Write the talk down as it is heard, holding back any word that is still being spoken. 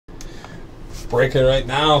break it right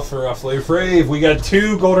now for Flavor Flav. We got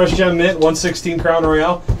 2 Gold Rush Gem Mint, 116 Crown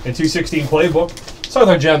Royale, and 216 Playbook. Start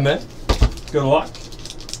with our Gem Mint. Good luck.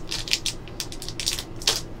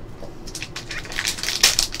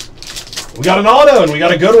 We got an auto, and we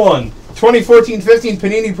got a good one. 2014-15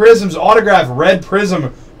 Panini Prisms autograph, red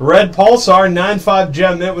prism, red pulsar, 9.5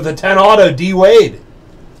 Gem Mint with a 10 auto, D Wade.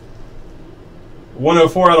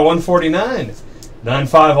 104 out of 149.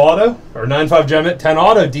 9.5 auto, or 9.5 Gem Mint, 10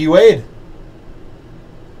 auto, D Wade.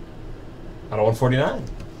 Out of 149.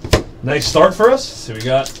 Nice start for us. So we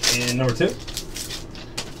got in number 2.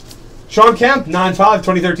 Sean Kemp, 9.5,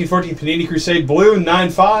 2013-14 Panini Crusade Blue,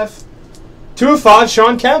 9.5. 2 of 5,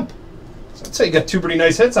 Sean Kemp. So I'd say you got 2 pretty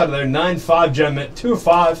nice hits out of there. 9.5 Gem Mint, 2 of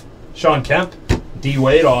 5, Sean Kemp. D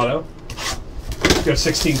Wade auto. Got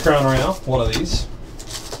 16 Crown Royale, one of these.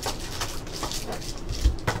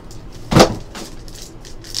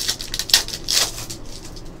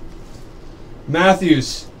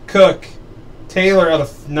 Matthews, Cook, Taylor out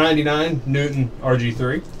of 99, Newton,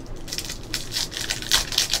 RG3.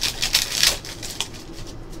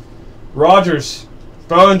 Rogers,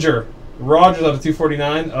 Bowinger, Rogers out of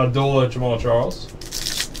 249, Abdullah, Jamal Charles.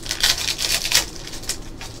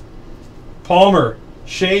 Palmer,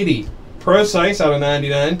 Shady, Procise out of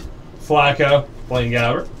 99, Flacco, Blaine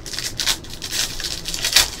Gabbert.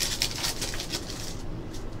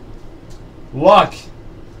 Luck,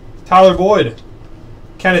 Tyler Boyd,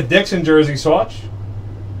 Kenneth Dixon jersey swatch.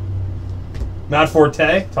 Matt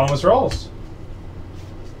Forte, Thomas Rawls.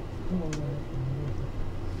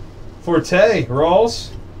 Forte, Rawls.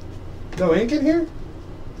 No ink in here?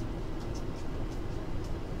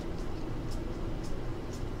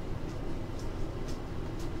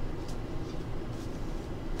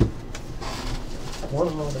 What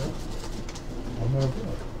am I doing? I'm going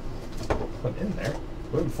to put in there.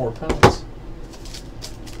 We're 4 pounds.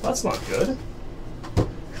 That's not good.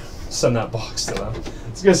 Send that box to them.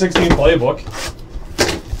 Let's go 16 Playbook.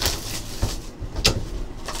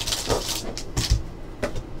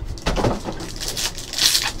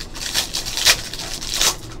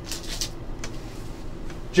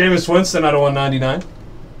 Jameis Winston out of 199.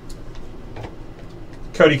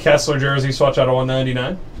 Cody Kessler jersey swatch out of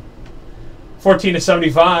 199. 14 to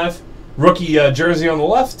 75. Rookie jersey on the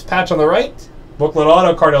left, patch on the right. Booklet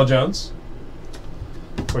auto, Cardell Jones.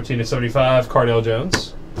 14 to 75, Cardell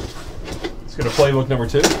Jones. Let's go to Playbook number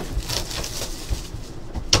 2.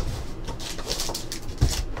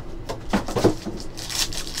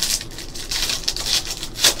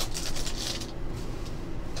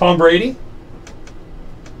 Tom Brady.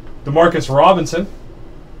 DeMarcus Robinson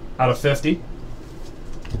out of 50.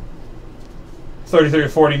 33 to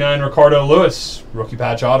 49, Ricardo Lewis. Rookie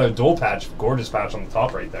patch auto, dual patch. Gorgeous patch on the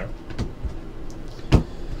top right there.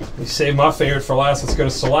 Let me save my favorite for last. Let's go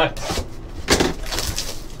to Select.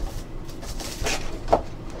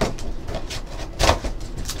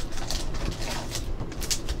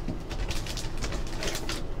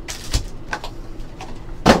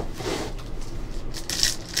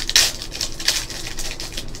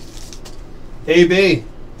 AB,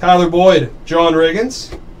 Tyler Boyd, John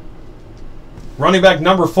Riggins. Running back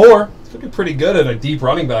number 4. It's looking pretty good at a deep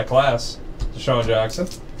running back class. Deshaun Jackson.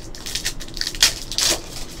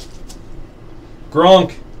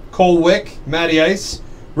 Gronk, Cole Wick, Matty Ice.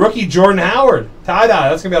 Rookie Jordan Howard. Tie-dye.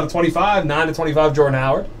 That's going to be out of 25. 9 to 25 Jordan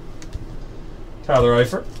Howard. Tyler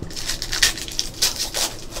Eifert.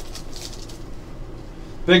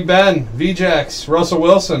 Big Ben, VJax, Russell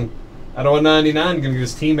Wilson. Out of 199, going to give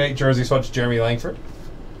his teammate jersey swatch Jeremy Langford.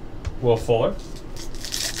 Will Fuller.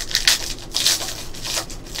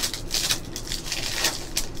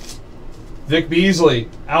 Vic Beasley,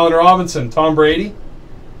 Allen Robinson, Tom Brady.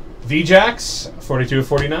 VJax,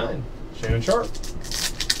 42-49, Shannon Sharp.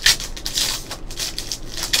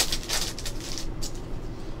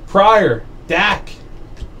 Pryor, Dak,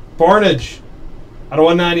 Barnage. Out of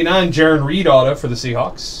 199, Jaron Reed auto for the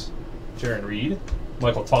Seahawks. Jaron Reed.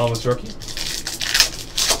 Michael Thomas rookie.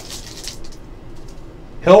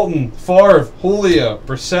 Hilton, Favre, Julio,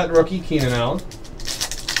 Brissett rookie, Keenan Allen.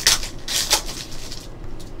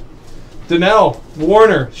 Donnell,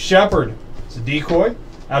 Warner, Shepard. It's a decoy.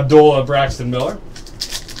 Abdullah, Braxton Miller.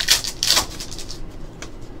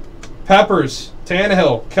 Peppers,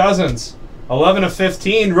 Tannehill, Cousins. 11 of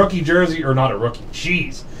 15, rookie jersey, or not a rookie,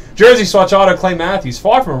 jeez. Jersey swatch auto, Clay Matthews.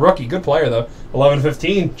 Far from a rookie, good player though. 11 of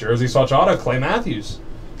 15, jersey swatch auto, Clay Matthews.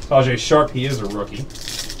 Tajay Sharp, he is a rookie.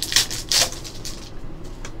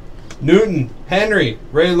 Newton, Henry,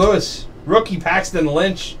 Ray Lewis. Rookie, Paxton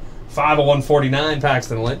Lynch. 5 of 149,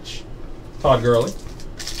 Paxton Lynch. Todd Gurley.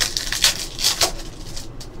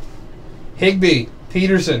 Higbee,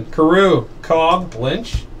 Peterson, Carew, Cobb,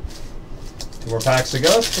 Lynch. 2 more packs to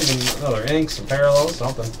go. Some another ink, some parallels,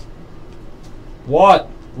 something. Watt,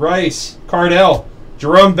 Rice, Cardell,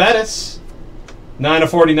 Jerome Bettis.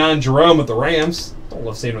 9/49, Jerome with the Rams. Don't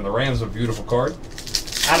love seeing him in the Rams, a beautiful card.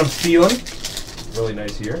 Adam Thielen, really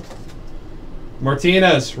nice here.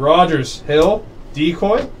 Martinez, Rogers, Hill,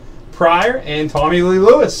 Decoy, Pryor, and Tommy Lee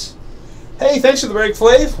Lewis. Hey, thanks for the break,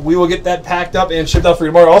 Flav. We will get that packed up and shipped out for you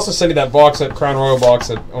tomorrow. Also send you that box, that Crown Royal box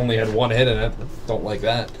that only had 1 hit in it. Don't like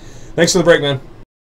that. Thanks for the break, man.